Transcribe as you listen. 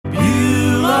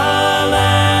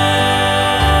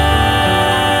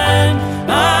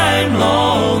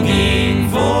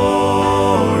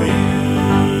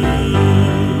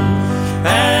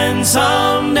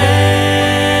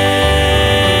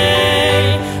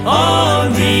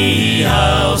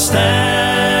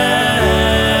stand.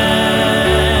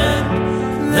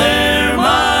 There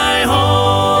my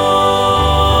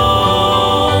home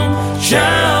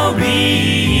shall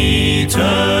be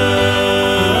eternal.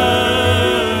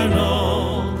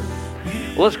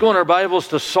 Well, let's go in our Bibles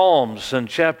to Psalms and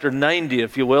chapter 90,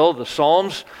 if you will, the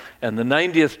Psalms and the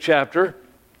 90th chapter.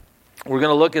 We're going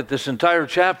to look at this entire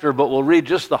chapter, but we'll read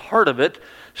just the heart of it,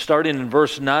 starting in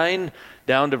verse 9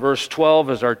 down to verse 12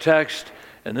 as our text,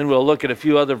 and then we'll look at a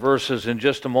few other verses in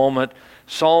just a moment.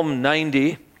 Psalm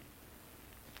 90,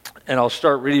 and I'll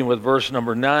start reading with verse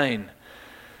number 9.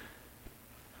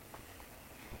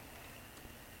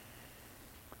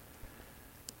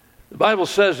 The Bible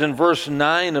says in verse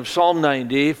 9 of Psalm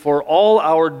 90, "For all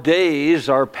our days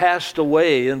are passed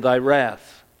away in thy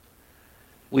wrath.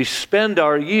 We spend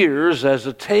our years as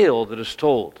a tale that is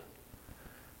told.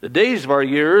 The days of our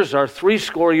years are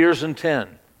 80 years and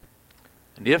 10.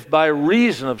 And if by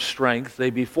reason of strength they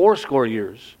be 80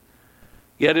 years,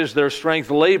 yet is their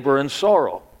strength labor and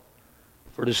sorrow,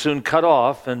 for it is soon cut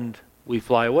off, and we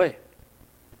fly away.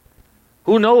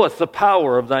 Who knoweth the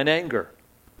power of thine anger?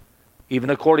 Even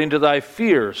according to thy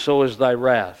fear, so is thy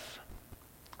wrath.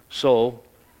 So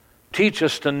teach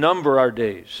us to number our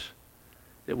days,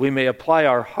 that we may apply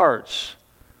our hearts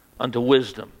unto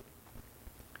wisdom."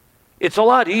 It's a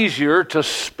lot easier to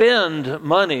spend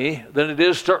money than it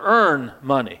is to earn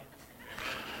money.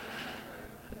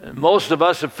 And most of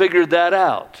us have figured that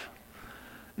out.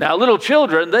 Now, little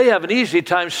children, they have an easy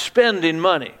time spending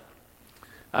money.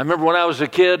 I remember when I was a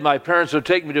kid, my parents would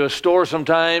take me to a store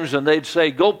sometimes, and they'd say,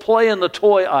 "Go play in the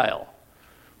toy aisle.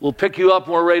 We'll pick you up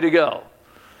when we're ready to go."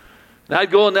 And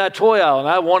I'd go in that toy aisle, and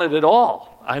I wanted it all.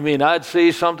 I mean, I'd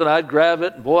see something, I'd grab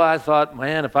it, and boy, I thought,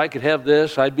 man, if I could have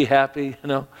this, I'd be happy, you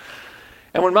know.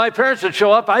 And when my parents would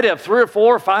show up, I'd have 3 or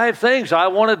 4 or 5 things I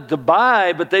wanted to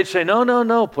buy, but they'd say,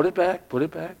 no, put it back, put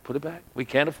it back, put it back. We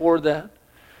can't afford that.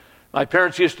 My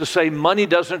parents used to say, money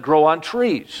doesn't grow on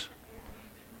trees.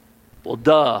 Well,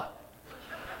 duh.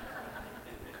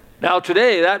 Now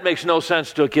today, that makes no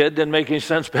sense to a kid, didn't make any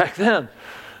sense back then.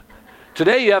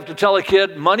 Today, you have to tell a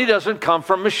kid, money doesn't come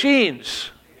from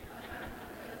machines.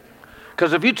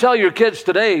 Because if you tell your kids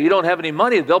today you don't have any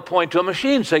money, they'll point to a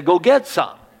machine and say, go get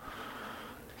some.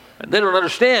 And they don't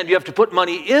understand you have to put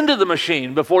money into the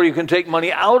machine before you can take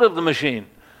money out of the machine.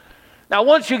 Now,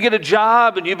 once you get a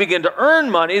job and you begin to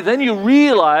earn money, then you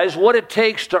realize what it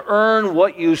takes to earn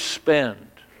what you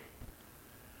spend.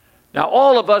 Now,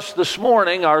 all of us this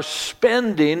morning are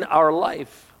spending our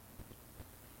life.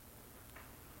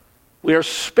 We are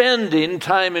spending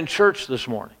time in church this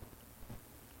morning.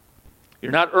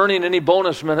 You're not earning any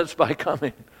bonus minutes by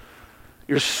coming.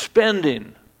 You're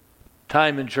spending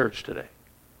time in church today.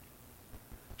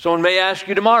 Someone may ask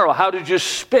you tomorrow, how did you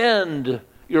spend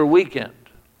your weekend?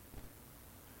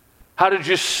 How did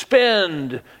you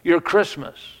spend your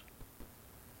Christmas?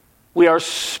 We are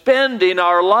spending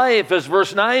our life, as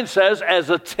verse 9 says,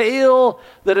 as a tale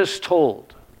that is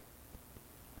told.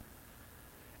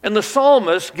 And the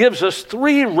psalmist gives us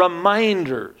 3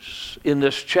 reminders in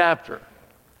this chapter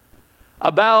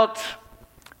about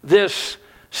this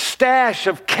stash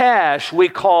of cash we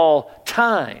call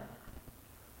time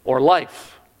or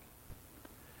life.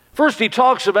 First, he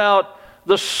talks about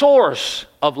the source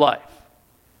of life.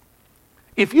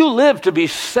 If you live to be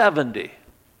 70,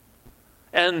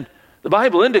 and the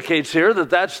Bible indicates here that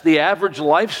that's the average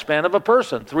lifespan of a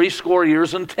person, 80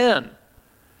 years and 10.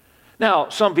 Now,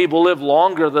 some people live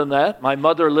longer than that. My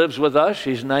mother lives with us.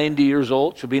 She's 90 years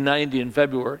old. She'll be 90 in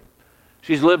February.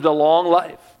 She's lived a long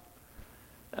life.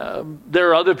 There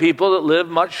are other people that live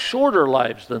much shorter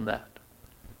lives than that.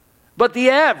 But the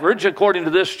average, according to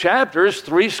this chapter, is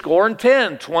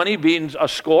 80. 20 being a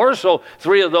score, so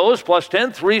 3 of those plus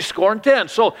 10, 80.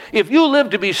 So if you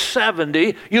live to be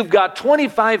 70, you've got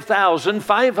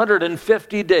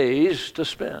 25,550 days to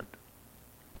spend.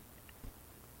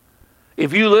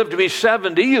 If you live to be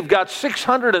 70, you've got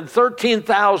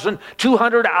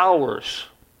 613,200 hours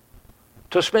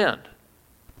to spend.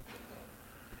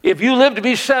 If you live to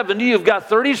be 70, you've got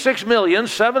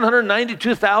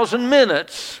 36,792,000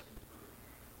 minutes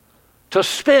to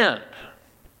spend.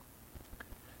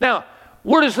 Now,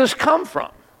 where does this come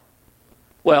from?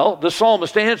 Well, the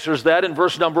psalmist answers that in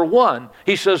verse number 1.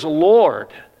 He says,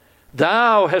 Lord,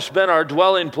 thou hast been our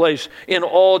dwelling place in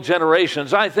all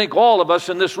generations. I think all of us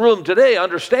in this room today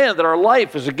understand that our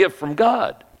life is a gift from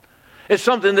God. It's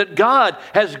something that God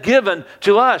has given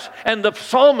to us. And the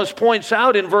psalmist points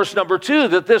out in verse number 2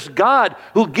 that this God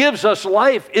who gives us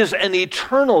life is an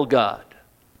eternal God.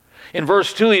 In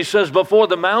verse 2, he says, before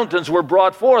the mountains were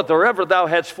brought forth, or ever thou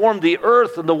hadst formed the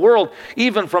earth and the world,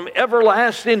 even from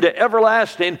everlasting to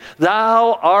everlasting,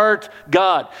 thou art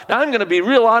God. Now, I'm going to be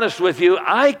real honest with you.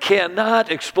 I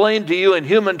cannot explain to you in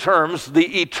human terms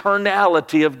the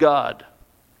eternality of God.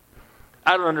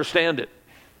 I don't understand it.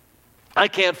 I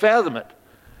can't fathom it.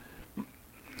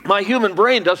 My human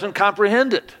brain doesn't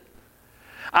comprehend it.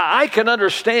 I can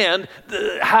understand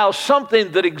how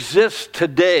something that exists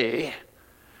today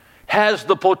has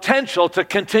the potential to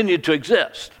continue to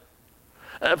exist.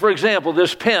 For example,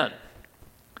 this pen.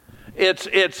 It's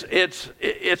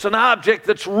an object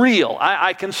that's real.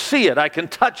 I can see it. I can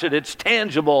touch it. It's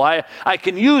tangible. I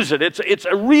can use it. It's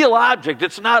a real object.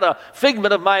 It's not a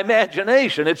figment of my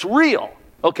imagination. It's real.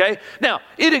 Okay? Now,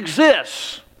 it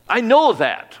exists. I know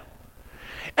that.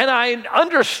 And I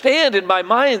understand in my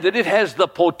mind that it has the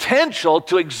potential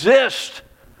to exist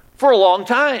for a long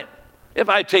time. If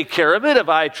I take care of it, if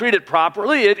I treat it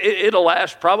properly, it'll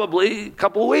last probably a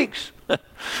couple of weeks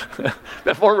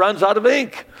before it runs out of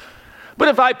ink. But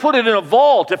if I put it in a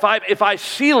vault, if I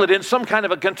seal it in some kind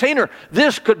of a container,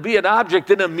 this could be an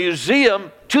object in a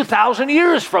museum 2,000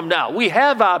 years from now. We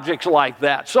have objects like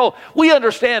that. So we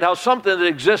understand how something that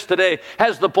exists today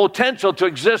has the potential to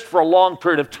exist for a long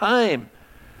period of time.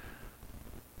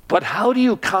 But how do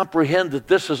you comprehend that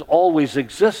this has always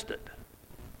existed?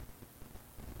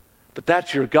 But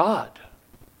that's your God.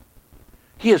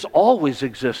 He has always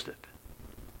existed.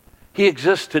 He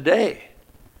exists today,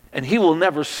 and he will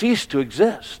never cease to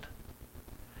exist.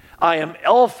 I am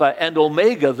Alpha and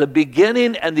Omega, the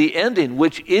beginning and the ending,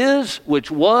 which is,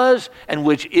 which was, and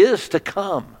which is to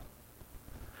come.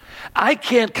 I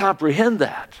can't comprehend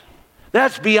that.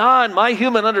 That's beyond my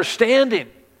human understanding.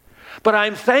 But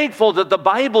I'm thankful that the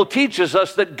Bible teaches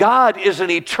us that God is an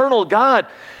eternal God.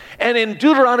 And in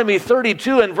Deuteronomy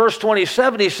 32 and verse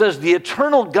 27, he says, the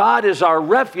eternal God is our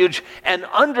refuge, and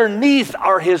underneath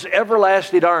are his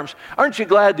everlasting arms. Aren't you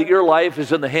glad that your life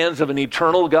is in the hands of an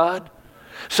eternal God?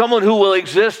 Someone who will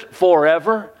exist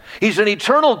forever. He's an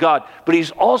eternal God, but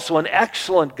he's also an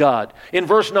excellent God. In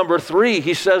verse number 3,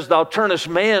 he says, thou turnest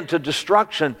man to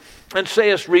destruction, and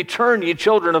sayest, return, ye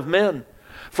children of men.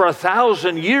 For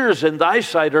 1,000 years in thy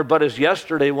sight are but as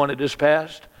yesterday when it is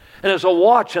past, and as a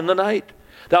watch in the night.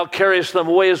 Thou carriest them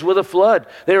away as with a flood.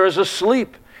 They are as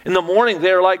asleep. In the morning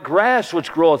they are like grass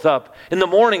which groweth up. In the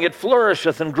morning it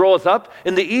flourisheth and groweth up.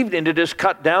 In the evening it is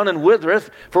cut down and withereth.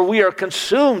 For we are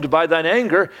consumed by thine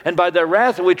anger, and by thy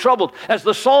wrath are we troubled. As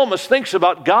the psalmist thinks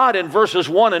about God in verses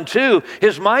 1 and 2,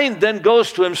 his mind then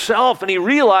goes to himself, and he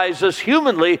realizes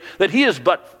humanly that he is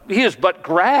but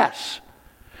grass.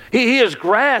 He is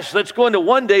grass that's going to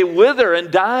one day wither and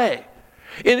die.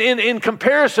 In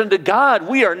comparison to God,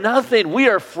 we are nothing. We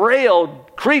are frail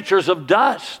creatures of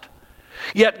dust.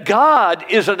 Yet God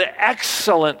is an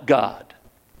excellent God.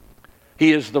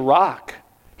 He is the rock.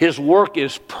 His work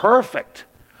is perfect.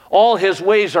 All his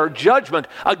ways are judgment,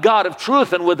 a God of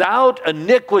truth and without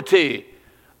iniquity.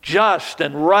 Just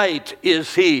and right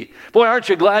is he. Boy, aren't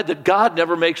you glad that God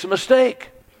never makes a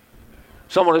mistake?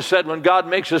 Someone has said when God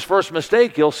makes his first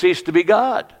mistake, he'll cease to be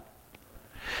God.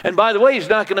 And by the way, he's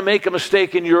not going to make a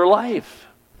mistake in your life.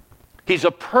 He's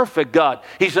a perfect God.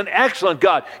 He's an excellent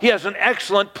God. He has an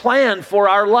excellent plan for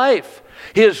our life.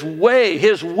 His way,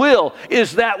 his will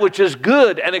is that which is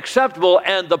good and acceptable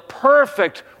and the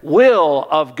perfect will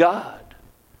of God.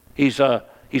 He's an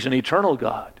eternal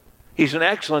God. He's an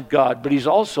excellent God, but he's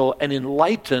also an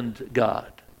enlightened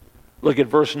God. Look at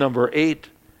verse number 8.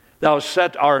 Thou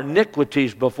set our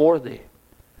iniquities before thee,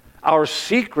 our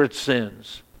secret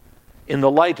sins in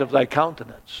the light of thy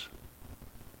countenance.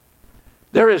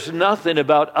 There is nothing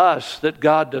about us that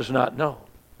God does not know.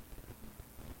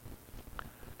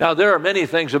 Now, there are many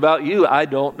things about you I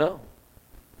don't know.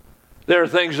 There are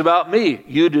things about me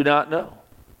you do not know.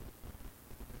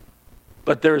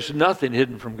 But there's nothing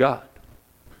hidden from God.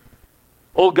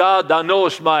 O God, thou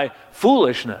knowest my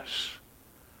foolishness.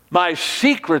 My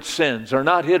secret sins are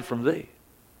not hid from thee.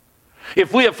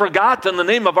 If we have forgotten the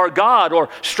name of our God or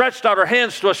stretched out our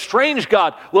hands to a strange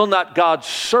God, will not God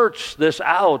search this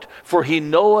out? For he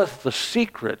knoweth the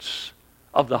secrets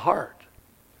of the heart.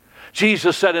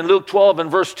 Jesus said in Luke 12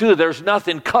 and verse 2, there's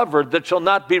nothing covered that shall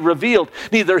not be revealed,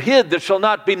 neither hid that shall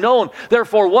not be known.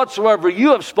 Therefore, whatsoever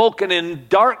you have spoken in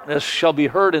darkness shall be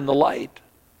heard in the light.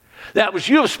 That which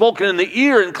you have spoken in the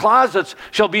ear and closets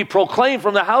shall be proclaimed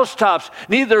from the housetops.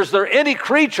 Neither is there any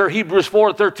creature, Hebrews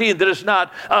 4:13, that is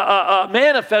not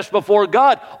manifest before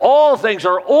God. All things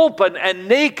are open and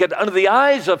naked under the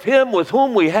eyes of him with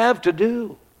whom we have to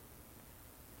do.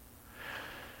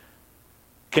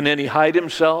 Can any hide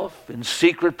himself in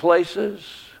secret places?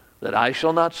 that I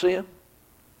shall not see him?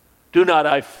 Do not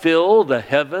I fill the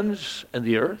heavens and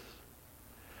the earth?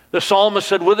 The psalmist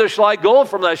said, whither shall I go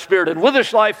from thy spirit, and whither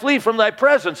shall I flee from thy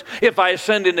presence? If I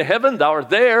ascend into heaven, thou art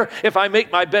there. If I make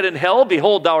my bed in hell,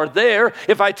 behold, thou art there.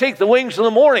 If I take the wings of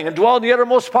the morning and dwell in the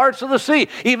uttermost parts of the sea,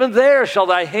 even there shall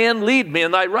thy hand lead me,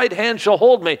 and thy right hand shall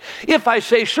hold me. If I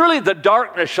say, surely the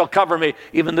darkness shall cover me,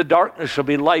 even the darkness shall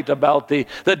be light about thee.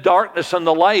 The darkness and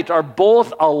the light are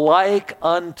both alike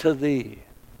unto thee.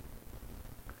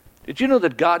 Did you know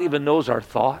that God even knows our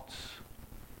thoughts?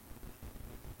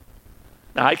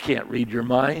 Now, I can't read your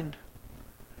mind.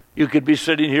 You could be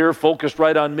sitting here focused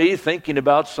right on me, thinking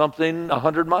about something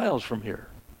 100 miles from here.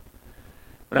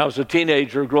 When I was a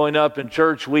teenager growing up in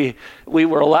church, we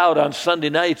were allowed on Sunday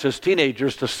nights as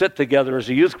teenagers to sit together as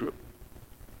a youth group.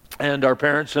 And our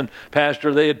parents and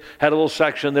pastor, they had a little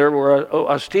section there where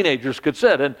us teenagers could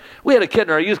sit. And we had a kid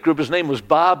in our youth group, his name was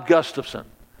Bob Gustafson.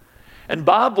 And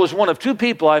Bob was one of two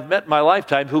people I've met in my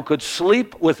lifetime who could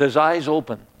sleep with his eyes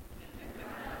open.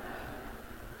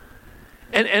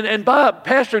 And Bob,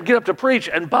 pastor would get up to preach,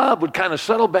 and Bob would kind of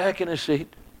settle back in his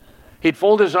seat. He'd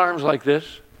fold his arms like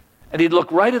this, and he'd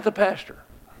look right at the pastor.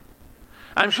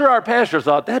 I'm sure our pastor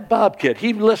thought, that Bob kid,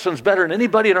 he listens better than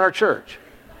anybody in our church.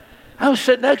 I was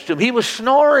sitting next to him. He was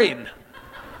snoring.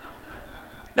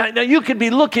 Now you could be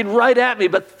looking right at me,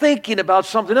 but thinking about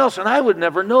something else, and I would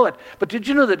never know it. But did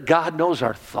you know that God knows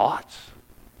our thoughts?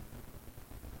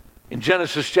 In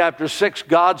Genesis chapter 6,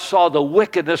 God saw the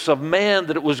wickedness of man,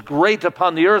 that it was great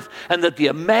upon the earth, and that the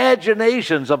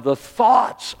imaginations of the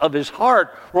thoughts of his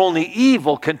heart were only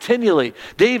evil continually.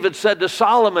 David said to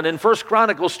Solomon in 1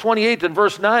 Chronicles 28 and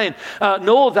verse 9,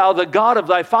 know thou the God of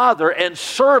thy father, and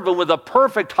serve him with a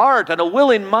perfect heart and a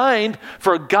willing mind,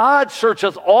 for God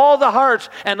searcheth all the hearts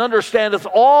and understandeth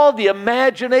all the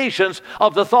imaginations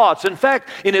of the thoughts. In fact,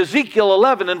 in Ezekiel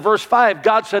 11 and verse 5,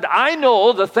 God said, I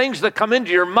know the things that come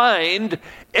into your mind,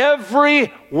 every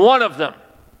one of them.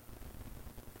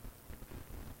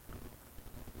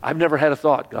 I've never had a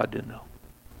thought God didn't know.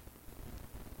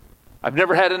 I've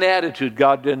never had an attitude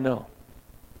God didn't know.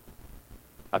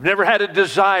 I've never had a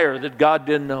desire that God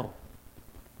didn't know.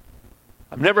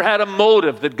 I've never had a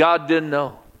motive that God didn't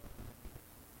know.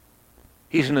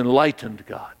 He's an enlightened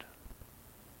God.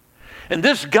 And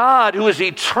this God, who is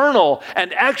eternal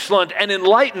and excellent and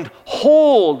enlightened,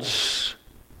 holds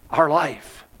our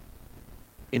life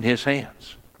in his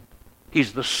hands.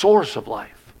 He's the source of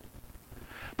life.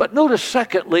 But notice,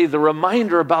 secondly, the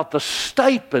reminder about the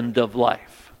stipend of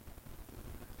life.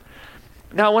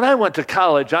 Now, when I went to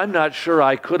college, I'm not sure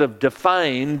I could have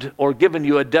defined or given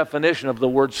you a definition of the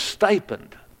word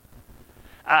stipend.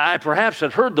 I perhaps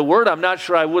had heard the word. I'm not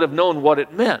sure I would have known what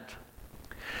it meant.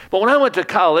 But when I went to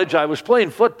college, I was playing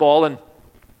football, and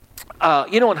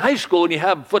in high school, when you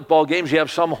have football games, you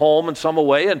have some home and some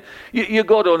away. And you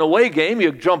go to an away game,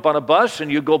 you jump on a bus,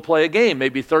 and you go play a game,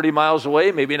 maybe 30 miles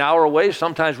away, maybe an hour away.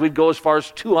 Sometimes we'd go as far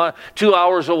as 2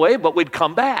 hours away, but we'd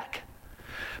come back.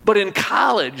 But in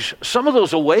college, some of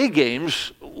those away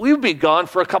games, we'd be gone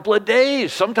for a couple of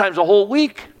days, sometimes a whole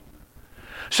week.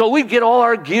 So we'd get all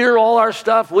our gear, all our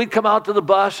stuff. We'd come out to the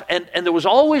bus, and there was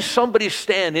always somebody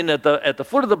standing at the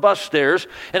foot of the bus stairs.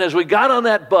 And as we got on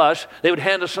that bus, they would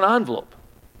hand us an envelope.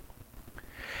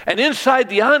 And inside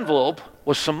the envelope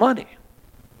was some money.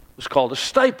 It was called a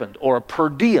stipend or a per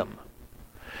diem.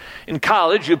 In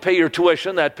college, you pay your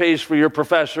tuition. That pays for your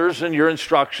professors and your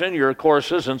instruction, your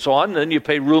courses, and so on. And then you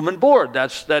pay room and board.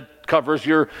 That covers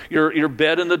your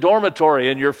bed in the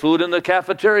dormitory and your food in the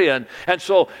cafeteria. And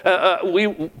so we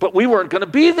weren't going to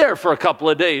be there for a couple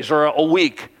of days or a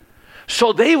week.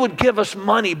 So they would give us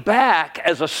money back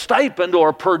as a stipend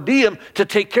or per diem to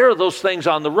take care of those things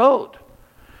on the road.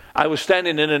 I was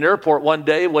standing in an airport one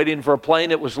day waiting for a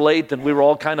plane. It was late, and we were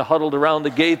all kind of huddled around the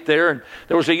gate there. And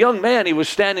there was a young man. He was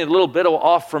standing a little bit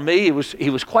off from me. He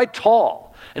was quite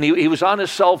tall, and he was on his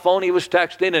cell phone. He was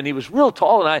texting, and he was real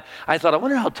tall. And I thought, I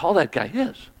wonder how tall that guy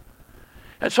is.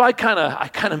 And so I kind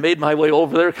of made my way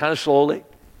over there kind of slowly.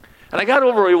 And I got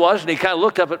over where he was, and he kind of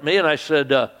looked up at me, and I said,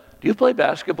 do you play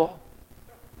basketball?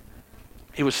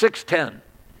 He was 6'10".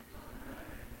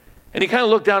 And he kind of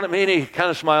looked down at me, and he kind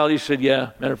of smiled. He said, yeah,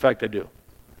 matter of fact, I do.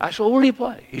 I said, well, where do you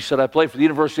play? He said, I play for the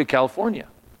University of California.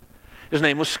 His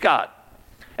name was Scott.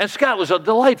 And Scott was a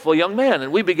delightful young man.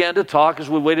 And we began to talk as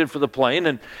we waited for the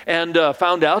plane, and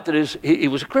found out that he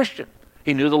was a Christian.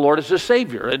 He knew the Lord as his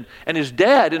Savior. And his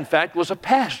dad, in fact, was a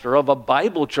pastor of a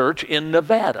Bible church in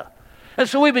Nevada. And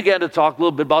so we began to talk a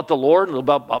little bit about the Lord and a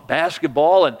little about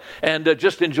basketball and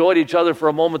just enjoyed each other for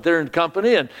a moment there in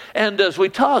company. And as we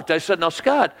talked, I said, now,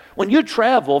 Scott, when you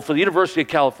travel for the University of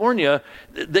California,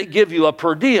 they give you a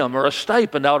per diem or a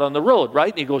stipend out on the road,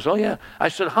 right? And he goes, oh, yeah. I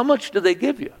said, how much do they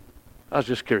give you? I was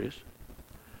just curious.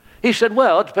 He said,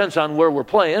 well, it depends on where we're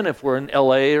playing. If we're in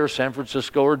L.A. or San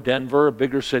Francisco or Denver, a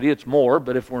bigger city, it's more.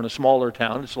 But if we're in a smaller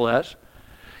town, it's less.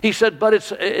 He said, but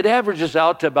it averages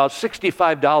out to about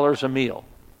 $65 a meal.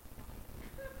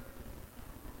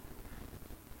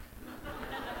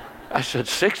 I said,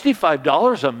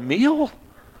 $65 a meal?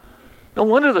 No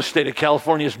wonder the state of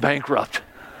California is bankrupt.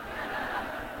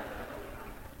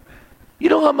 You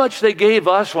know how much they gave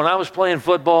us when I was playing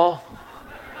football?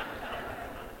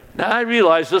 Now, I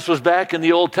realize this was back in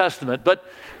the Old Testament, but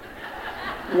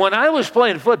when I was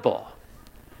playing football,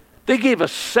 they gave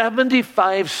us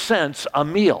 75 cents a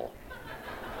meal.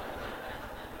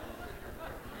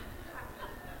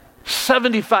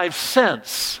 75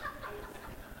 cents.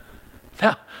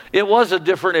 Now, it was a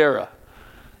different era.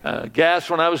 Gas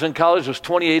when I was in college was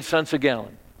 28 cents a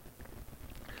gallon.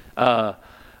 I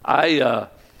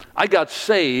got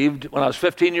saved when I was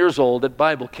 15 years old at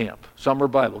Bible camp, summer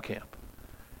Bible camp.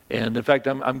 And in fact,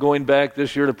 I'm going back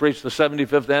this year to preach the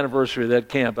 75th anniversary of that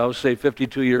camp. I was saved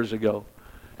 52 years ago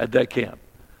at that camp.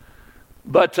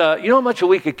 But you know how much a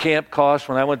week of camp cost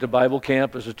when I went to Bible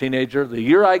camp as a teenager? The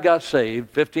year I got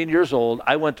saved, 15 years old,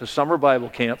 I went to summer Bible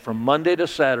camp from Monday to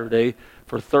Saturday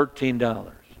for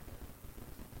 $13.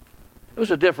 It was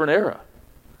a different era.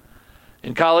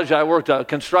 In college, I worked a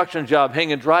construction job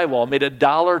hanging drywall, made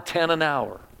 $1.10 an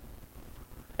hour.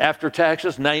 After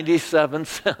taxes, 97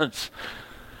 cents.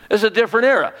 It's a different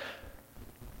era.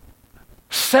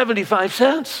 75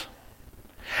 cents.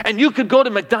 And you could go to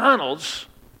McDonald's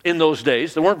in those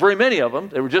days. There weren't very many of them.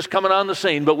 They were just coming on the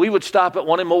scene. But we would stop at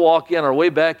one in Milwaukee on our way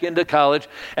back into college,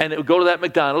 and it would go to that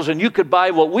McDonald's, and you could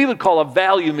buy what we would call a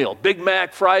value meal, Big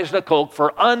Mac, fries, and a Coke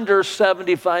for under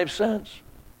 75 cents.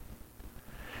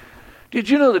 Did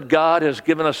you know that God has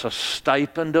given us a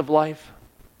stipend of life?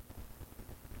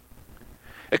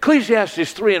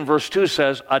 Ecclesiastes 3 and verse 2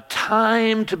 says, a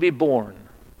time to be born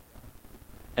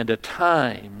and a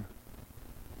time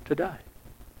to die.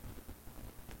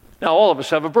 Now, all of us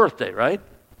have a birthday, right?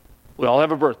 We all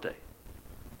have a birthday,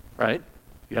 right?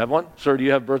 You have one? Sir, do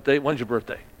you have a birthday? When's your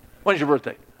birthday? When's your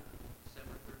birthday?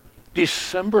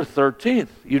 December 13th.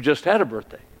 You just had a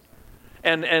birthday.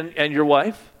 And your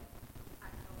wife?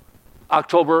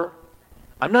 October.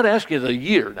 I'm not asking you the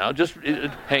year now. Just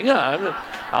hang on.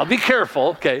 I'll be careful.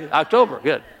 Okay, October.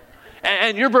 Good.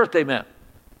 And your birthday, ma'am?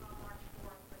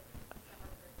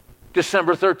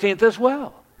 December 13th as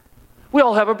well. We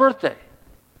all have a birthday.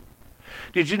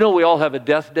 Did you know we all have a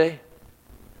death day?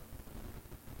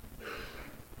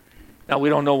 Now, we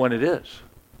don't know when it is,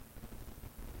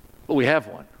 but we have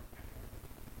one.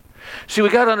 See, we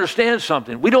got to understand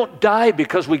something. We don't die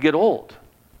because we get old.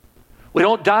 We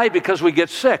don't die because we get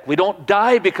sick. We don't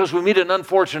die because we meet an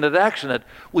unfortunate accident.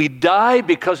 We die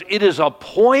because it is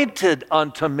appointed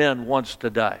unto men once to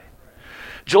die.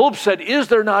 Job said, is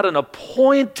there not an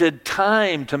appointed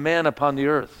time to man upon the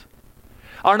earth?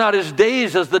 Are not his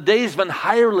days as the days of an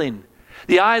hireling?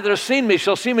 The eye that has seen me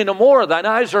shall see me no more. Thine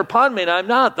eyes are upon me, and I am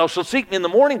not. Thou shalt seek me in the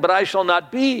morning, but I shall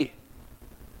not be.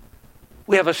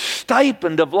 We have a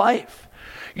stipend of life.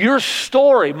 Your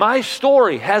story, my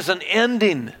story, has an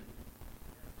ending.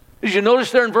 Did you notice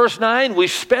there in verse 9? We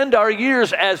spend our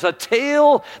years as a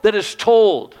tale that is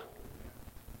told.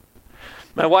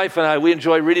 My wife and I, we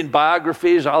enjoy reading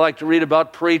biographies. I like to read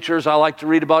about preachers. I like to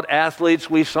read about athletes.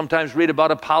 We sometimes read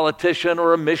about a politician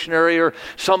or a missionary or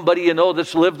somebody you know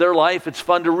that's lived their life. It's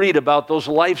fun to read about those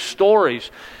life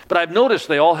stories. But I've noticed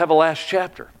they all have a last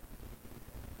chapter.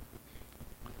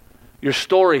 Your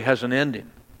story has an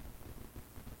ending.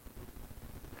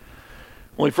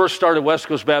 When we first started West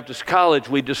Coast Baptist College,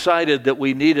 we decided that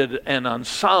we needed an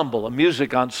ensemble, a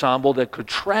music ensemble that could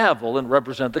travel and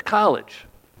represent the college.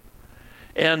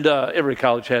 And every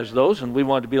college has those, and we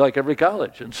wanted to be like every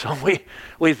college. And so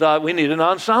we thought we needed an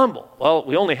ensemble. Well,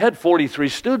 we only had 43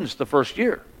 students the first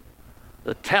year.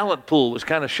 The talent pool was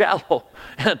kind of shallow.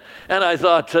 And I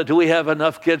thought, do we have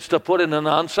enough kids to put in an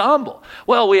ensemble?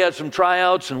 Well, we had some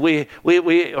tryouts, and we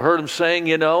heard them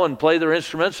sing, and play their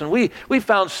instruments. And we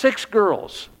found 6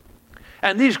 girls.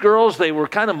 And these girls, they were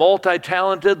kind of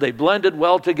multi-talented. They blended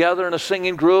well together in a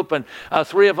singing group, and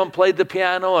 3 of them played the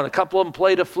piano, and a couple of them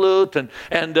played a flute, and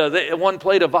one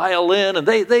played a violin, and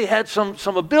they had some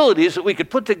abilities that we could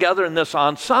put together in this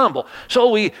ensemble. So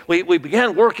we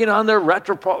began working on their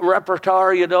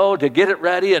repertoire, to get it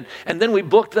ready, and then we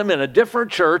booked them in a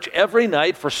different church every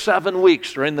night for 7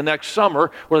 weeks during the next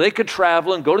summer, where they could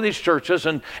travel and go to these churches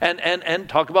and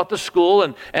talk about the school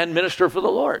and minister for the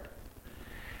Lord.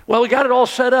 Well, we got it all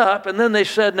set up, and then they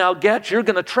said, now, Getch, you're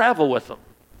going to travel with them.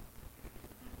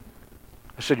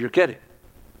 I said, you're kidding.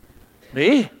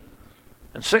 Me?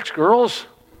 And 6 girls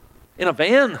in a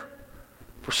van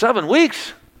for 7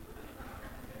 weeks?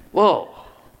 Whoa.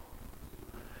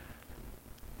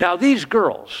 Now, these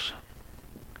girls,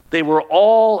 they were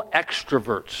all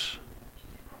extroverts.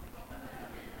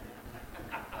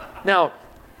 Now,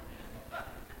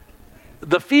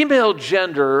 the female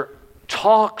gender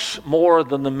talks more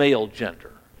than the male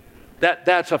gender.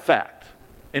 That's a fact.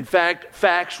 In fact,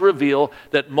 facts reveal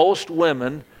that most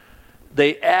women,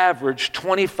 they average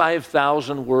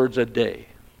 25,000 words a day.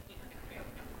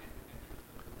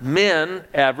 Men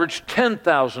average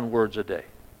 10,000 words a day.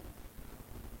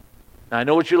 Now, I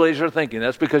know what you ladies are thinking.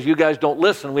 That's because you guys don't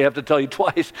listen. We have to tell you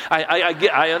twice.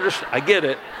 I understand. I get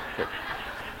it.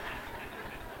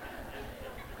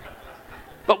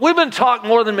 But women talk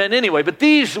more than men anyway. But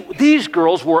these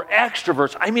girls were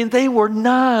extroverts. I mean, they were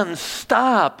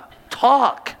non-stop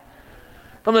talk.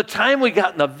 From the time we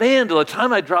got in the van to the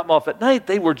time I dropped them off at night,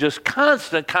 they were just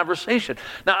constant conversation.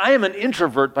 Now, I am an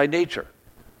introvert by nature.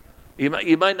 You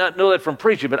might not know that from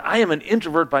preaching, but I am an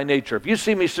introvert by nature. If you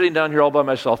see me sitting down here all by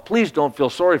myself, please don't feel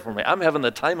sorry for me. I'm having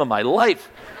the time of my life.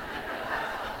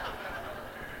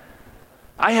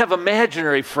 I have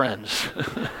imaginary friends.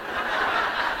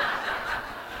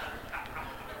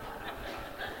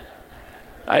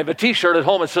 I have a t-shirt at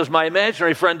home that says, my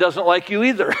imaginary friend doesn't like you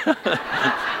either.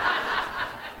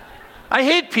 I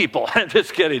hate people. I'm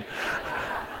just kidding.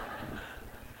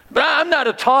 But I'm not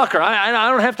a talker. I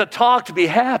don't have to talk to be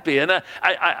happy. And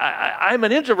I'm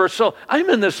an introvert, so I'm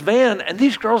in this van, and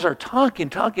these girls are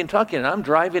talking, and I'm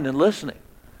driving and listening.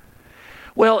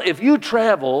 Well, if you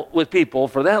travel with people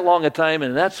for that long a time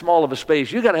in that small of a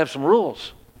space, you got to have some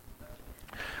rules.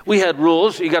 We had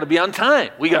rules. You got to be on time.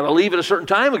 We got to leave at a certain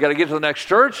time. We got to get to the next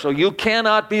church, so you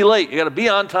cannot be late. You got to be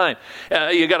on time.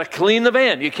 You got to clean the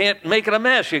van. You can't make it a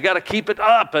mess. You got to keep it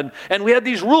up. And we had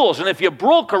these rules. And if you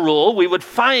broke a rule, we would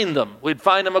fine them. We'd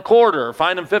fine them a quarter, or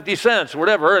fine them 50 cents, or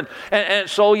whatever. And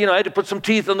so, I had to put some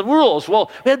teeth in the rules.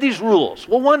 Well, we had these rules.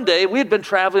 Well, one day, we had been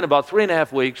traveling about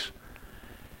 3.5 weeks,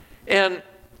 and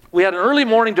we had an early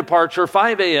morning departure,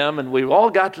 5 a.m., and we all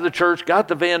got to the church, got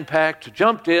the van packed,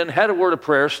 jumped in, had a word of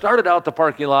prayer, started out the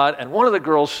parking lot, and one of the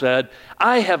girls said,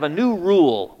 I have a new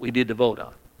rule we need to vote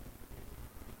on.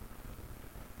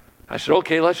 I said,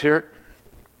 okay, let's hear it.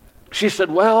 She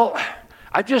said, well,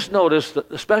 I just noticed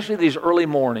that especially these early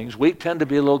mornings, we tend to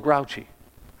be a little grouchy.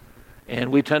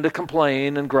 And we tend to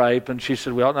complain and gripe, and she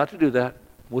said, we ought not to do that.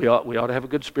 We ought to have a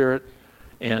good spirit.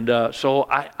 And so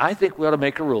I think we ought to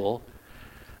make a rule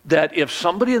that if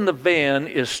somebody in the van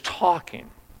is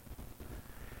talking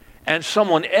and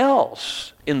someone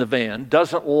else in the van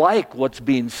doesn't like what's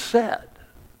being said,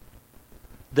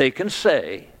 they can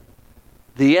say,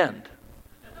 the end.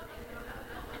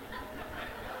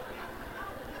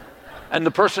 And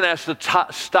the person has to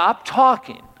stop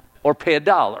talking or pay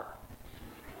 $1.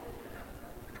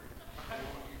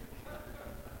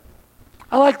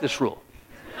 I like this rule.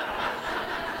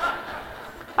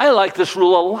 I like this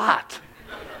rule a lot.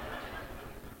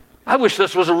 I wish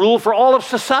this was a rule for all of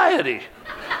society.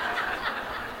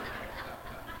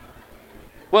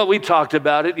 Well, we talked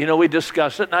about it, we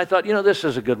discussed it, and I thought, this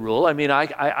is a good rule. I mean,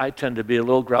 I tend to be a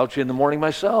little grouchy in the morning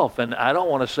myself, and I don't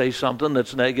want to say something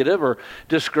that's negative or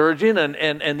discouraging,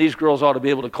 and these girls ought to be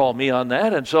able to call me on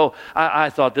that, and so I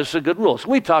thought this is a good rule. So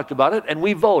we talked about it, and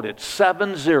we voted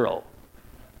 7-0.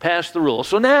 Passed the rule.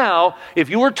 So now, if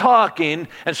you were talking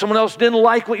and someone else didn't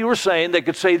like what you were saying, they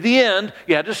could say the end,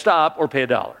 you had to stop or pay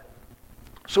 $1.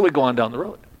 So we go on down the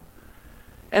road.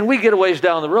 And we get a ways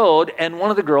down the road, and one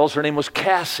of the girls, her name was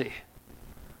Cassie.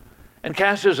 And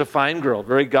Cassie is a fine girl,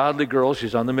 very godly girl.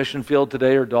 She's on the mission field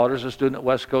today. Her daughter's a student at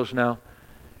West Coast now.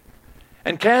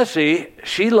 And Cassie,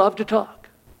 she loved to talk.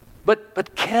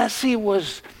 But Cassie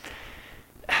was,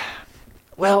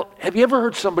 well, have you ever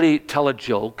heard somebody tell a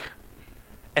joke,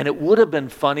 and it would have been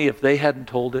funny if they hadn't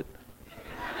told it?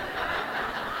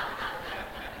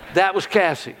 That was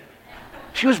Cassie.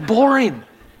 She was boring.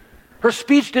 Her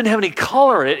speech didn't have any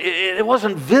color. It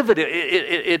wasn't vivid.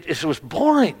 It was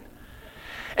boring.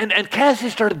 And Cassie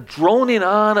started droning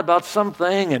on about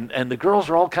something, and the girls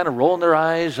are all kind of rolling their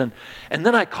eyes. And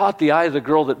then I caught the eye of the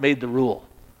girl that made the rule.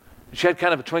 She had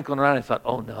kind of a twinkle in her eye, and I thought,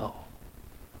 oh no.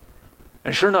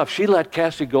 And sure enough, she let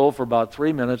Cassie go for about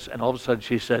 3 minutes, and all of a sudden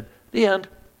she said, the end.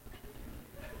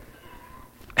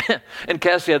 And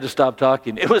Cassie had to stop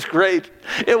talking. It was great.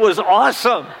 It was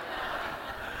awesome.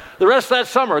 The rest of that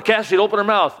summer, Cassie would open her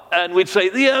mouth, and we'd say,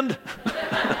 the end.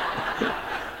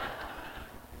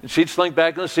 And she'd slink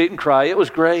back in the seat and cry. It was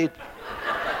great.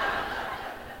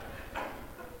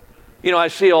 You know, I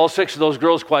see all 6 of those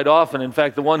girls quite often. In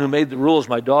fact, the one who made the rule is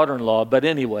my daughter-in-law. But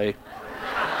anyway,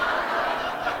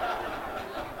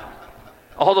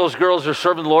 all those girls are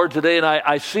serving the Lord today, and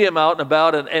I see them out and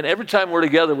about. And every time we're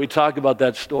together, we talk about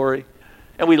that story,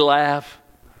 and we laugh.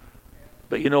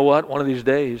 But you know what? One of these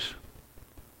days,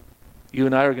 you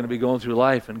and I are going to be going through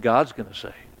life, and God's going to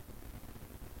say,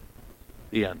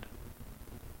 the end.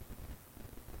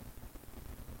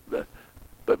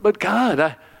 But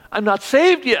God, I'm not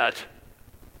saved yet.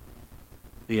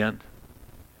 The end.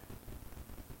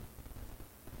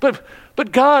 But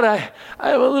God,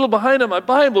 I'm a little behind on my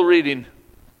Bible reading.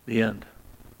 The end.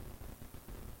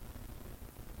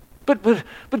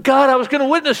 But God, I was going to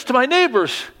witness to my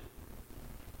neighbors.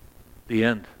 The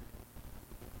end.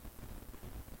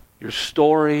 Your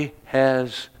story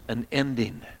has an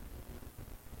ending.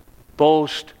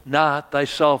 Boast not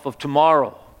thyself of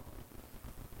tomorrow.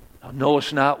 Thou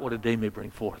knowest not what a day may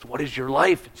bring forth. What is your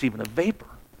life? It's even a vapor.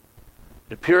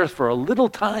 It appeareth for a little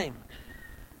time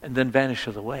and then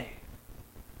vanisheth away.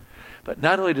 But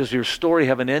not only does your story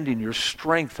have an ending, your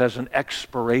strength has an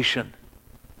expiration.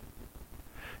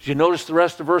 Did you notice the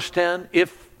rest of verse 10?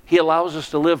 If he allows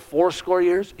us to live 80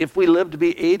 years, if we live to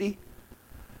be 80,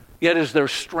 yet is there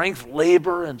strength,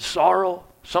 labor, and sorrow.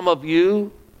 Some of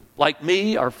you, like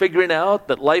me, are figuring out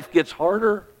that life gets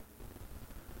harder.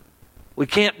 We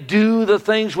can't do the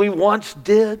things we once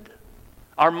did.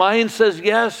 Our mind says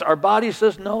yes, our body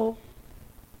says no.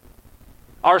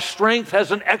 Our strength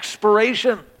has an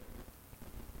expiration.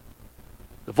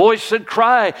 The voice said,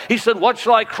 cry. He said, what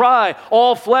shall I cry?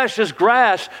 All flesh is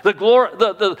grass. As the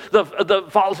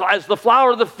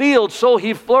flower of the field, so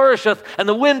he flourisheth, and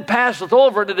the wind passeth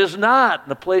over it, it is not,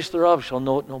 and the place thereof shall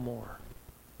know it no more.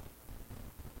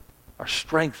 Our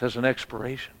strength has an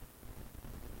expiration.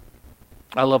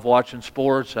 I love watching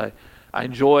sports. I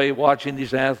enjoy watching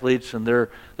these athletes and their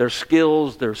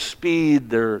skills, their speed,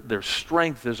 their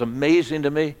strength is amazing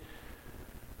to me.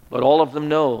 But all of them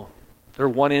know they're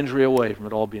one injury away from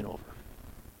it all being over.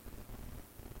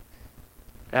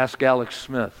 Ask Alex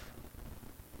Smith.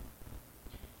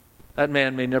 That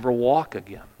man may never walk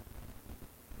again.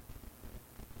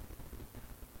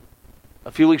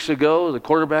 A few weeks ago, the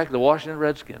quarterback of the Washington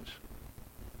Redskins.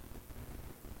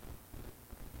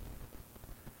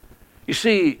 You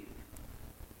see,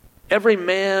 every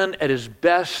man at his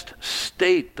best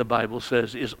state, the Bible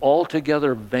says, is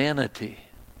altogether vanity.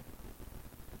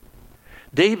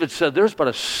 David said, there's but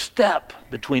a step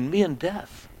between me and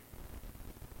death.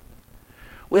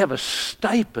 We have a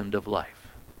stipend of life.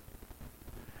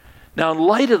 Now, in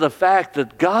light of the fact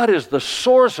that God is the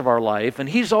source of our life, and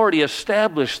he's already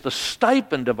established the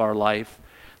stipend of our life,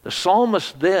 the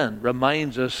psalmist then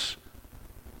reminds us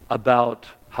about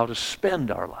how to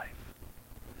spend our life.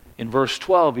 In verse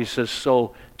 12, he says,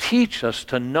 so teach us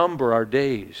to number our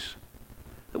days,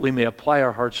 that we may apply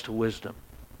our hearts to wisdom.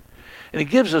 And he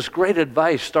gives us great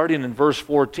advice. Starting in verse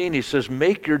 14, he says,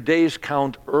 make your days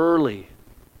count early.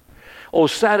 Oh,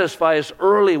 satisfy us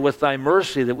early with thy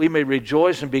mercy, that we may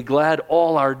rejoice and be glad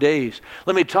all our days.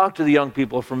 Let me talk to the young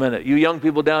people for a minute. You young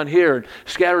people down here and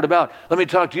scattered about, let me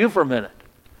talk to you for a minute.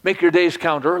 Make your days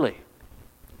count early.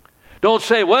 Don't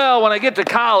say, well, when I get to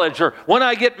college, or when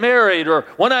I get married, or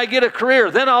when I get a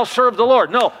career, then I'll serve the Lord.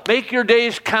 No, make your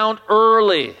days count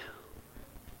early.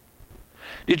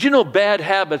 Did you know bad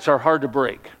habits are hard to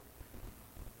break?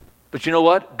 But you know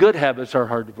what? Good habits are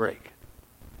hard to break.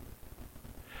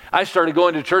 I started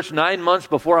going to church 9 months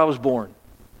before I was born.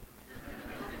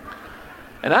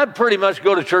 And I pretty much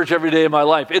go to church every day of my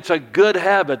life. It's a good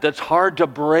habit that's hard to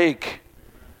break.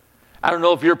 I don't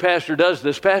know if your pastor does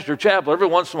this. Pastor Chappell, every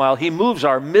once in a while, he moves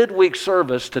our midweek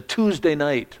service to Tuesday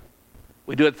night.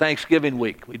 We do it Thanksgiving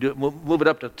week. Move it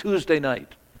up to Tuesday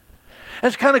night.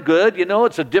 It's kind of good, you know,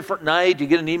 it's a different night. You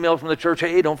get an email from the church,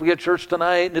 hey, don't forget church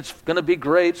tonight, and it's going to be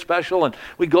great, special. And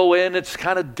we go in, it's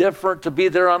kind of different to be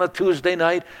there on a Tuesday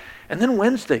night. And then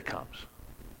Wednesday comes,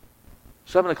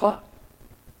 7 o'clock.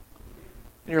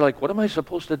 And you're like, what am I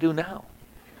supposed to do now?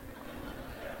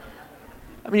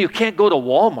 I mean, you can't go to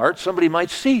Walmart. Somebody might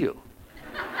see you.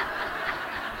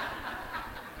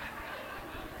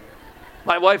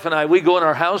 My wife and I, we go in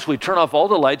our house, we turn off all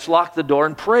the lights, lock the door,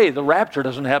 and pray the rapture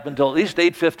doesn't happen until at least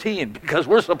 8:15 because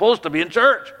we're supposed to be in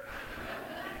church.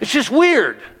 It's just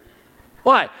weird.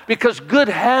 Why? Because good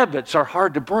habits are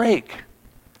hard to break.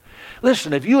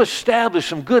 Listen, if you establish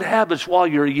some good habits while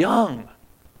you're young,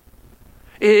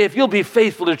 if you'll be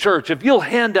faithful to church, if you'll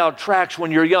hand out tracts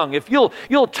when you're young, if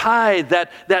you'll tithe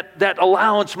that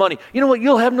allowance money, you know what?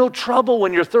 You'll have no trouble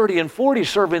when you're 30 and 40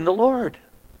 serving the Lord.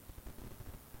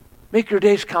 Make your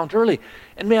days count early.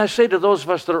 And may I say to those of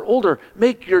us that are older,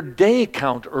 make your day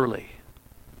count early.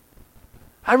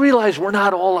 I realize we're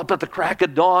not all up at the crack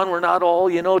of dawn. We're not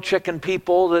all, chicken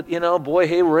people that, boy,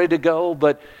 hey, we're ready to go.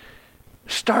 But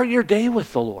start your day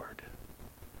with the Lord.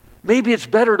 Maybe it's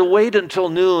better to wait until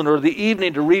noon or the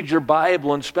evening to read your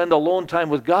Bible and spend alone time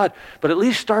with God, but at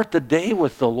least start the day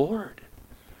with the Lord.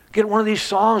 Get one of these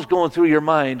songs going through your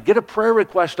mind. Get a prayer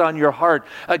request on your heart.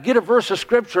 Get a verse of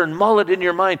Scripture and mull it in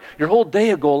your mind. Your whole day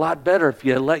will go a lot better if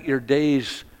you let your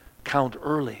days count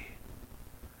early.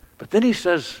 But then he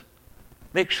says,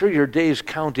 make sure your days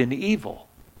count in evil.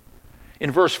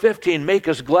 In verse 15, make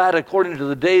us glad according to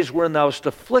the days wherein thou hast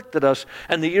afflicted us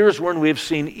and the years wherein we have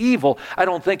seen evil. I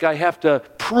don't think I have to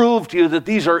prove to you that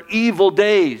these are evil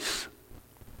days.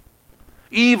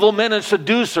 Evil men and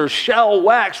seducers shall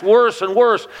wax worse and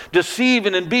worse,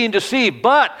 deceiving and being deceived.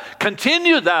 But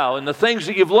continue thou in the things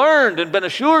that you've learned and been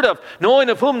assured of, knowing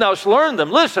of whom thou hast learned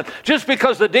them. Listen, just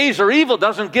because the days are evil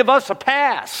doesn't give us a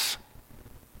pass.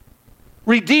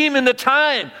 Redeem in the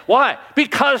time. Why?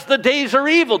 Because the days are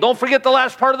evil. Don't forget the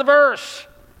last part of the verse.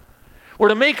 We're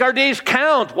to make our days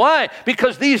count. Why?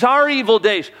 Because these are evil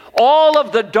days. All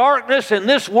of the darkness in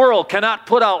this world cannot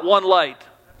put out one light.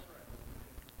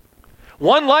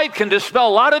 One light can dispel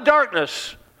a lot of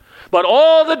darkness, but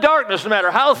all the darkness, no matter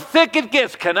how thick it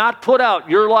gets, cannot put out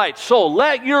your light. So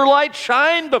let your light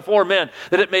shine before men,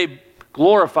 that it may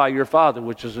glorify your Father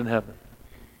which is in heaven.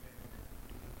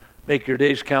 Make your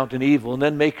days count in evil, and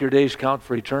then make your days count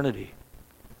for eternity.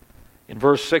 In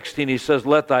verse 16 he says,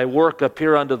 let thy work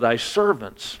appear unto thy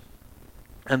servants,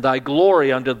 and thy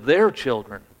glory unto their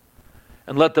children.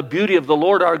 And let the beauty of the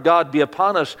Lord our God be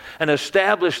upon us, and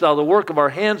establish thou the work of our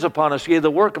hands upon us. Yea,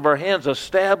 the work of our hands,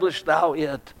 establish thou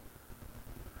it.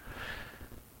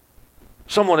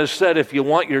 Someone has said, if you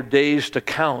want your days to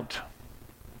count,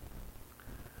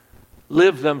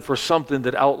 live them for something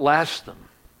that outlasts them.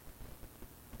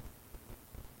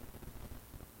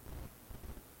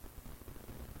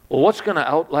 Well, what's going to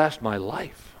outlast my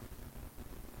life?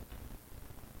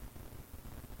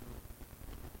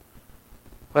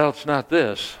 Well, it's not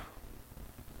this.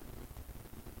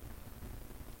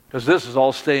 Because this is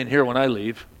all staying here when I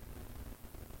leave.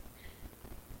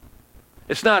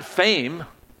 It's not fame.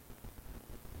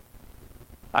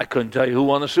 I couldn't tell you who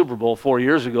won the Super Bowl 4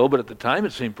 years ago, but at the time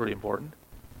it seemed pretty important.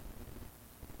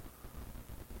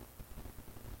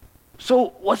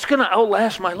 So what's going to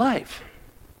outlast my life?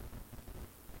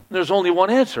 There's only one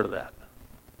answer to that.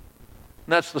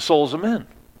 And that's the souls of men.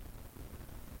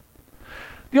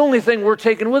 The only thing we're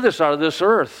taking with us out of this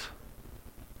earth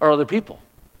are other people.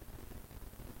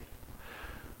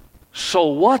 So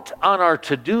what on our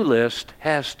to-do list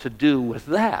has to do with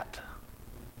that?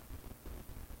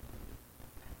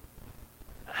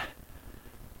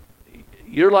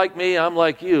 You're like me, I'm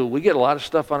like you. We get a lot of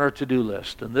stuff on our to-do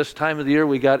list. And this time of the year,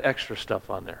 we got extra stuff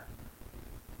on there.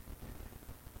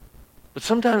 But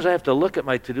sometimes I have to look at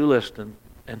my to-do list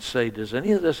and say, does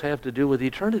any of this have to do with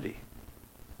eternity?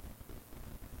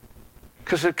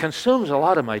 Because it consumes a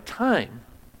lot of my time,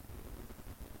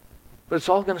 but it's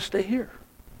all going to stay here.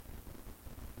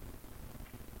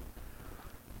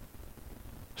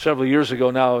 Several years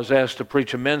ago now, I was asked to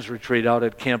preach a men's retreat out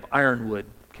at Camp Ironwood.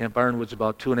 Camp Ironwood's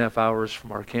about 2.5 hours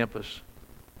from our campus.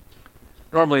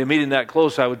 Normally, a meeting that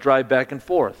close, I would drive back and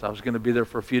forth. I was going to be there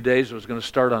for a few days. It was going to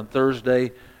start on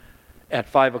Thursday at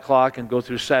 5 o'clock and go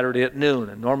through Saturday at noon.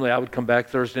 And normally I would come back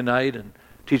Thursday night and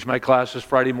teach my classes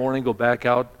Friday morning, go back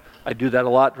out. I do that a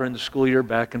lot during the school year,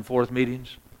 back and forth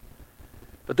meetings.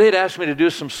 But they'd asked me to do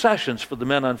some sessions for the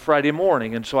men on Friday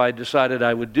morning, and so I decided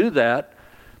I would do that.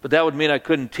 But that would mean I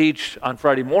couldn't teach on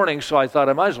Friday morning, so I thought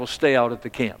I might as well stay out at the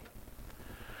camp.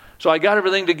 So I got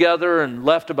everything together and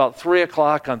left about 3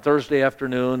 o'clock on Thursday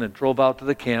afternoon and drove out to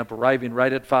the camp, arriving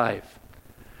right at 5.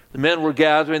 The men were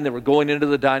gathering. They were going into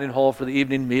the dining hall for the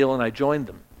evening meal, and I joined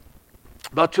them.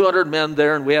 About 200 men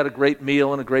there, and we had a great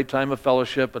meal and a great time of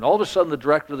fellowship. And all of a sudden, the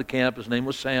director of the camp, his name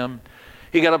was Sam,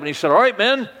 he got up and he said, all right,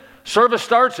 men, service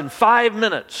starts in 5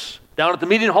 minutes. Down at the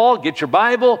meeting hall, get your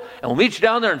Bible, and we'll meet you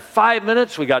down there in 5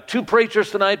 minutes. We got 2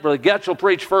 preachers tonight. Brother Getch will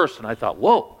preach first. And I thought,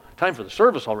 whoa, time for the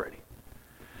service already.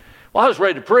 Well, I was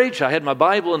ready to preach. I had my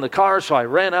Bible in the car, so I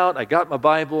ran out, I got my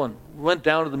Bible, and went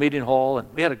down to the meeting hall, and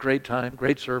we had a great time,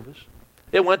 great service.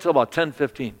 It went till about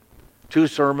 10:15. 2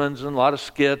 sermons and a lot of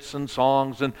skits and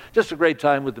songs, and just a great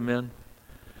time with the men.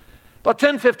 About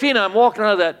 10:15, I'm walking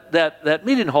out of that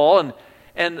meeting hall,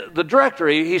 and the director,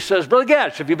 he says, "Brother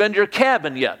Gatch, have you been to your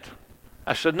cabin yet?"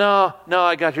 I said, no,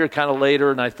 I got here kind of later,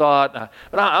 and I thought,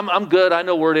 but I'm good, I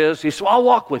know where it is. He said, well, I'll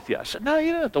walk with you. I said, no,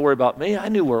 you don't have to worry about me. I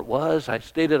knew where it was. I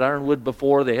stayed at Ironwood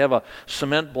before. They have a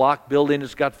cement block building.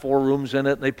 It's got 4 rooms in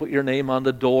it, and they put your name on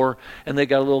the door, and they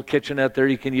got a little kitchenette there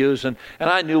you can use, and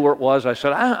I knew where it was. I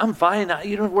said, I'm fine.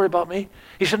 You don't worry about me.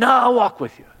 He said, no, I'll walk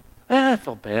with you. I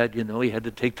felt bad, he had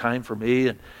to take time for me,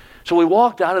 and so we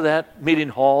walked out of that meeting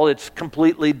hall. It's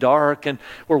completely dark, and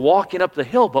we're walking up the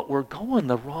hill, but we're going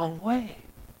the wrong way.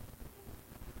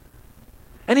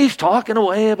 And he's talking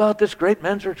away about this great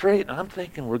men's retreat, and I'm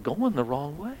thinking, we're going the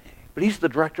wrong way. But he's the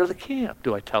director of the camp.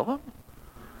 Do I tell him?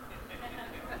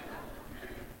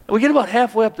 And we get about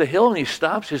halfway up the hill, and he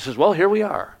stops. He says, well, here we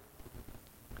are.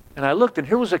 And I looked, and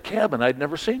here was a cabin I'd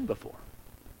never seen before.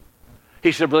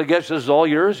 He said, Brother Getch, this is all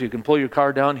yours. You can pull your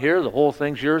car down here. The whole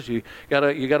thing's yours. You got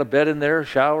a bed in there, a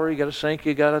shower, you got a sink,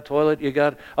 you got a toilet, you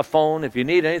got a phone. If you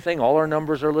need anything, all our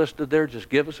numbers are listed there. Just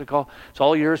give us a call. It's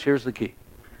all yours. Here's the key.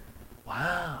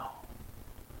 Wow.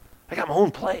 I got my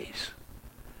own place.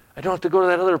 I don't have to go to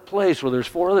that other place where there's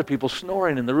 4 other people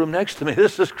snoring in the room next to me.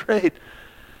 This is great.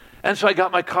 And so I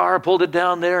got my car, pulled it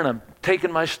down there, and I'm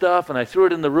taking my stuff, and I threw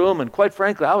it in the room. And quite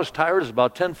frankly, I was tired. It was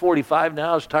about 10:45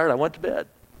 now. I was tired. I went to bed.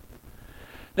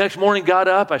 Next morning, got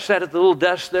up. I sat at the little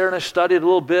desk there, and I studied a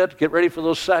little bit, get ready for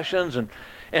those sessions. And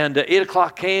 8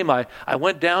 o'clock came. I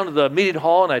went down to the meeting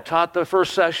hall, and I taught the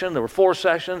first session. There were 4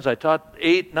 sessions. I taught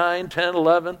 8, 9, 10,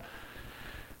 11.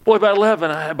 Boy,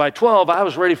 by 12, I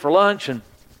was ready for lunch, and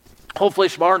hopefully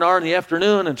some R&R in the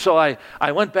afternoon. And so I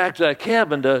went back to that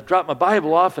cabin to drop my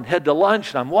Bible off and head to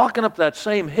lunch. And I'm walking up that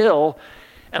same hill,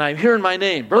 and I'm hearing my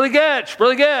name, Brother Getch,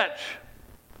 Brother Getch.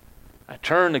 I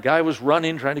turned. The guy was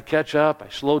running, trying to catch up. I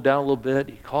slowed down a little bit.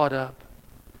 He caught up.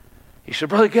 He said,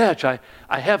 Brother Getch,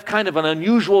 I have kind of an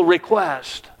unusual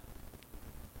request.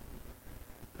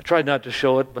 I tried not to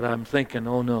show it, but I'm thinking,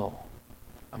 oh no,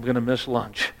 I'm going to miss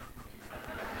lunch.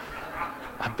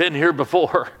 I've been here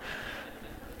before.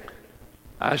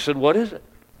 I said, what is it?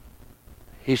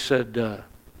 He said,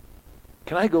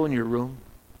 can I go in your room?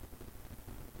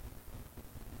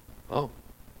 Oh,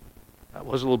 that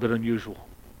was a little bit unusual.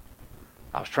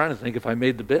 I was trying to think if I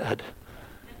made the bed.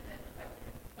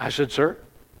 I said, sir.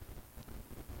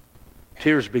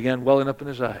 Tears began welling up in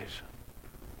his eyes.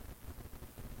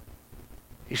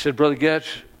 He said, Brother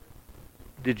Getch,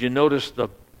 did you notice the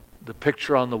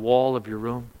picture on the wall of your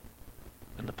room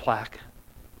and the plaque?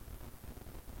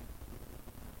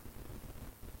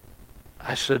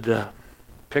 I said,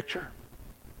 picture?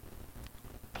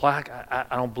 Plaque?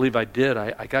 I don't believe I did.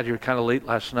 I got here kind of late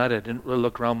last night. I didn't really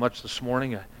look around much this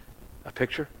morning. A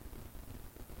picture?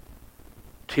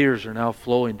 Tears are now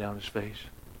flowing down his face.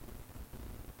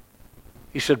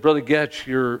 He said, Brother Getch,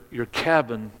 your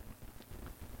cabin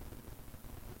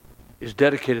is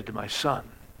dedicated to my son.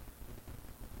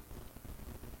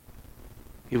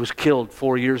 He was killed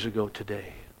 4 years ago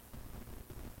today.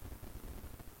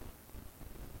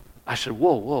 I said,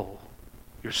 whoa,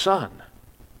 your son?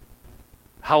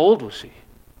 How old was he?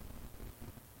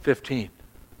 15.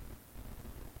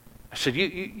 I said,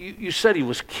 you said he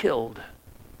was killed.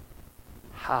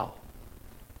 How?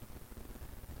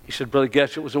 He said, Brother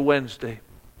Getch, it was a Wednesday.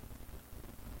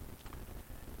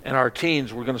 And our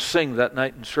teens were going to sing that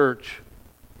night in church.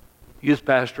 Youth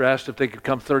pastor asked if they could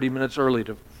come 30 minutes early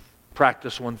to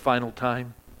practice one final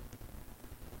time.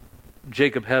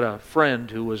 Jacob had a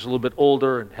friend who was a little bit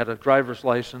older and had a driver's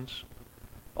license,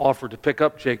 offered to pick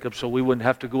up Jacob so we wouldn't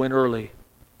have to go in early.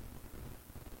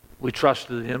 We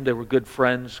trusted him. They were good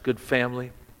friends, good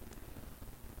family.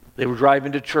 They were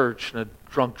driving to church, and a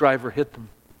drunk driver hit them.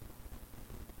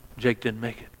 Jake didn't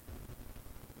make it.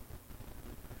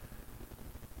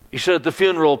 He said at the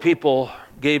funeral, people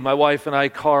gave my wife and I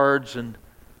cards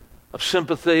of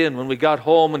sympathy, and when we got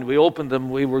home and we opened them,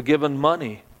 we were given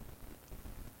money.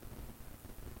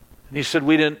 And he said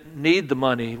we didn't need the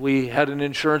money. We had an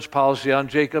insurance policy on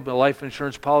Jacob, a life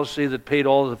insurance policy that paid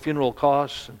all of the funeral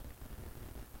costs. And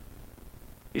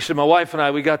he said, my wife and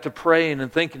I, we got to praying and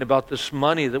thinking about this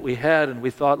money that we had, and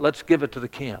we thought, let's give it to the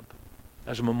camp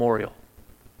as a memorial.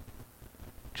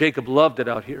 Jacob loved it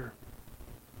out here.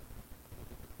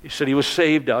 He said he was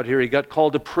saved out here. He got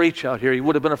called to preach out here. He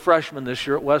would have been a freshman this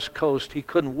year at West Coast. He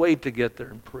couldn't wait to get there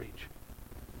and preach.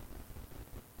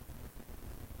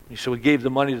 He said we gave the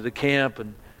money to the camp,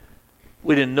 and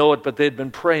We didn't know it, but they'd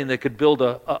been praying they could build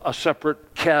a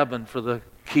separate cabin for the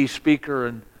key speaker,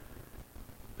 and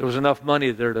there was enough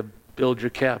money there to build your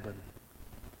cabin.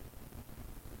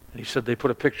 And he said they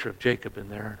put a picture of Jacob in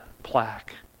there, a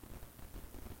plaque.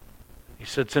 He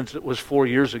said, since it was 4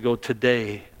 years ago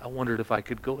today, I wondered if I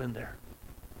could go in there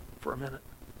for a minute.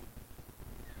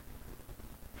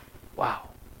 Wow.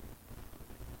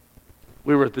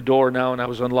 We were at the door now, and I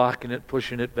was unlocking it,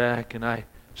 pushing it back, and I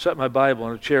set my Bible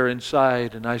on a chair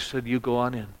inside, and I said, you go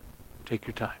on in. Take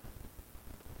your time.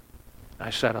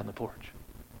 I sat on the porch.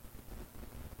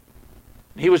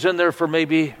 He was in there for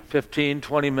maybe 15,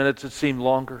 20 minutes. It seemed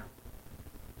longer.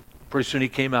 Pretty soon he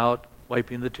came out,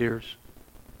 wiping the tears.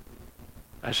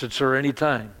 I said, sir,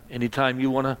 anytime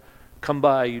you want to come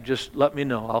by, you just let me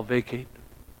know. I'll vacate.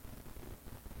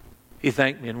 He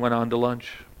thanked me and went on to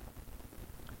lunch.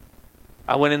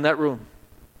 I went in that room.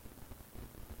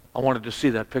 I wanted to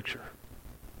see that picture.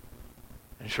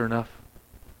 And sure enough,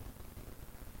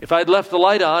 if I'd left the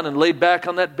light on and laid back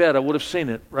on that bed, I would have seen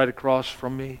it right across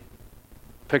from me.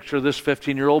 Picture of this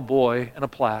 15-year-old boy and a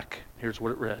plaque. Here's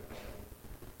what it read.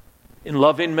 In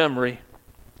loving memory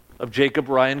of Jacob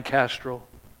Ryan Castro,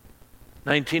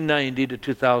 1990 to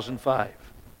 2005.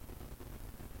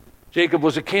 Jacob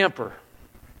was a camper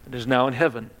and is now in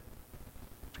heaven.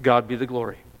 To God be the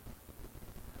glory.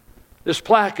 This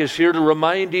plaque is here to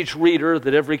remind each reader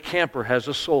that every camper has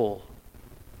a soul,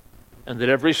 and that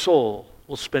every soul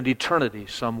will spend eternity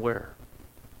somewhere.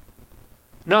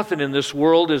 Nothing in this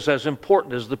world is as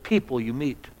important as the people you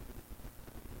meet.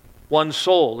 One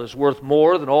soul is worth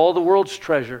more than all the world's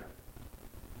treasure.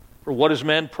 For what is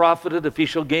man profited if he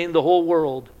shall gain the whole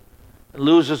world and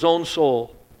lose his own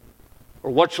soul?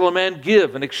 Or what shall a man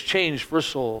give in exchange for a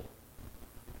soul?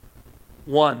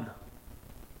 One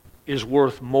is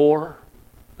worth more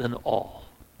than all.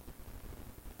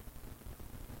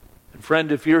 And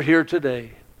friend, if you're here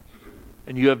today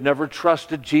and you have never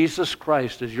trusted Jesus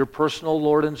Christ as your personal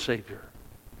Lord and Savior,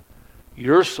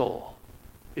 your soul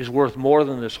is worth more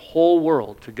than this whole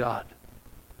world to God.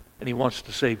 And He wants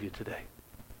to save you today.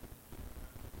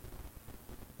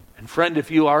 And friend, if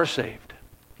you are saved,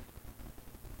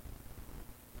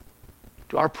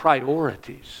 do our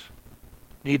priorities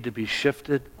need to be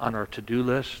shifted on our to-do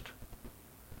list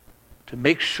to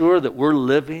make sure that we're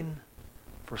living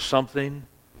for something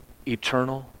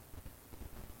eternal?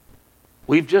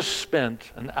 We've just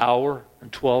spent an hour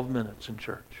and 12 minutes in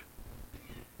church.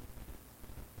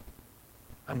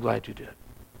 I'm glad you did.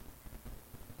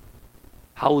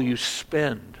 How will you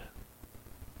spend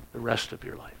the rest of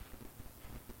your life?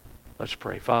 Let's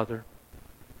pray. Father,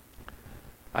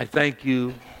 I thank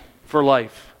you for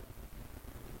life.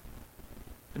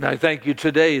 And I thank you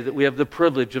today that we have the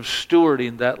privilege of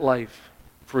stewarding that life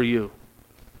for you.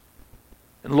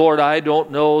 And Lord, I don't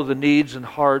know the needs and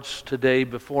hearts today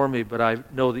before me, but I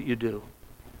know that you do.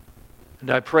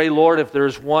 And I pray, Lord, if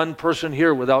there's one person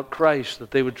here without Christ, that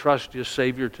they would trust you as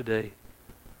Savior today.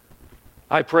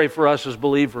 I pray for us as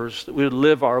believers that we would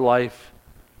live our life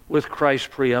with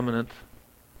Christ preeminent.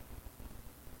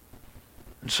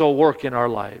 And so work in our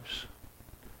lives.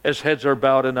 As heads are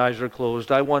bowed and eyes are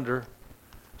closed, I wonder,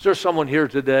 is there someone here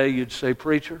today you'd say,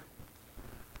 preacher,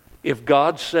 if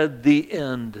God said the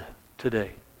end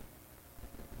today,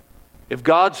 if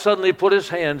God suddenly put his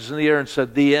hands in the air and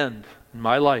said the end in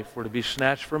my life were to be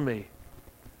snatched from me,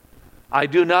 I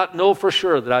do not know for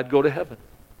sure that I'd go to heaven.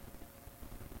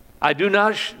 I do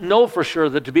not know for sure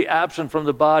that to be absent from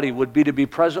the body would be to be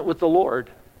present with the Lord.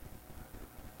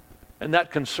 And that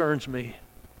concerns me.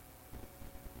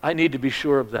 I need to be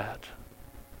sure of that.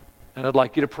 And I'd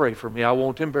like you to pray for me. I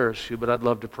won't embarrass you, but I'd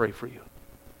love to pray for you.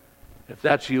 If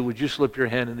that's you, would you slip your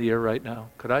hand in the air right now?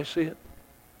 Could I see it?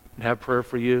 And have prayer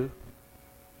for you?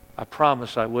 I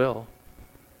promise I will.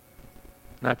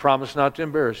 And I promise not to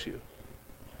embarrass you.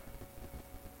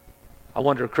 I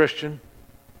wonder, Christian,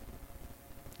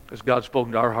 has God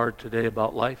spoken to our heart today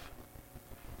about life?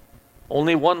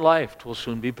 Only one life will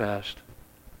soon be passed.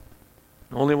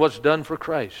 And only what's done for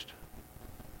Christ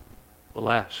will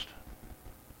last.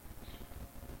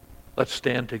 Let's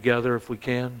stand together if we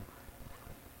can.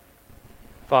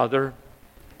 Father,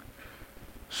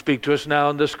 speak to us now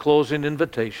in this closing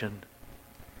invitation.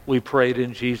 We prayed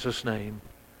in Jesus' name.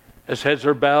 As heads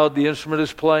are bowed, the instrument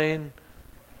is playing.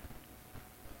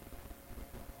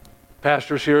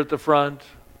 Pastor's here at the front.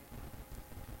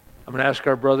 I'm going to ask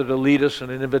our brother to lead us in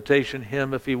an invitation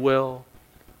hymn, if he will.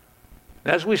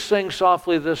 And as we sing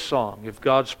softly this song, if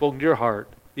God's spoken to your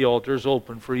heart, the altar is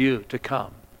open for you to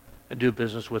come and do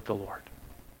business with the Lord.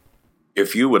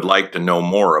 If you would like to know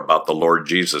more about the Lord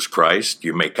Jesus Christ,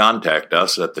 you may contact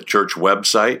us at the church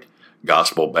website,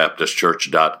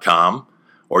 gospelbaptistchurch.com,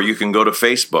 or you can go to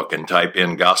Facebook and type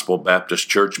in Gospel Baptist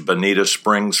Church, Bonita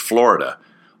Springs, Florida.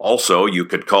 Also, you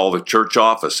could call the church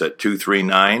office at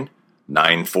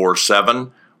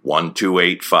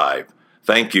 239-947-1285.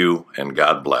 Thank you, and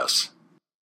God bless.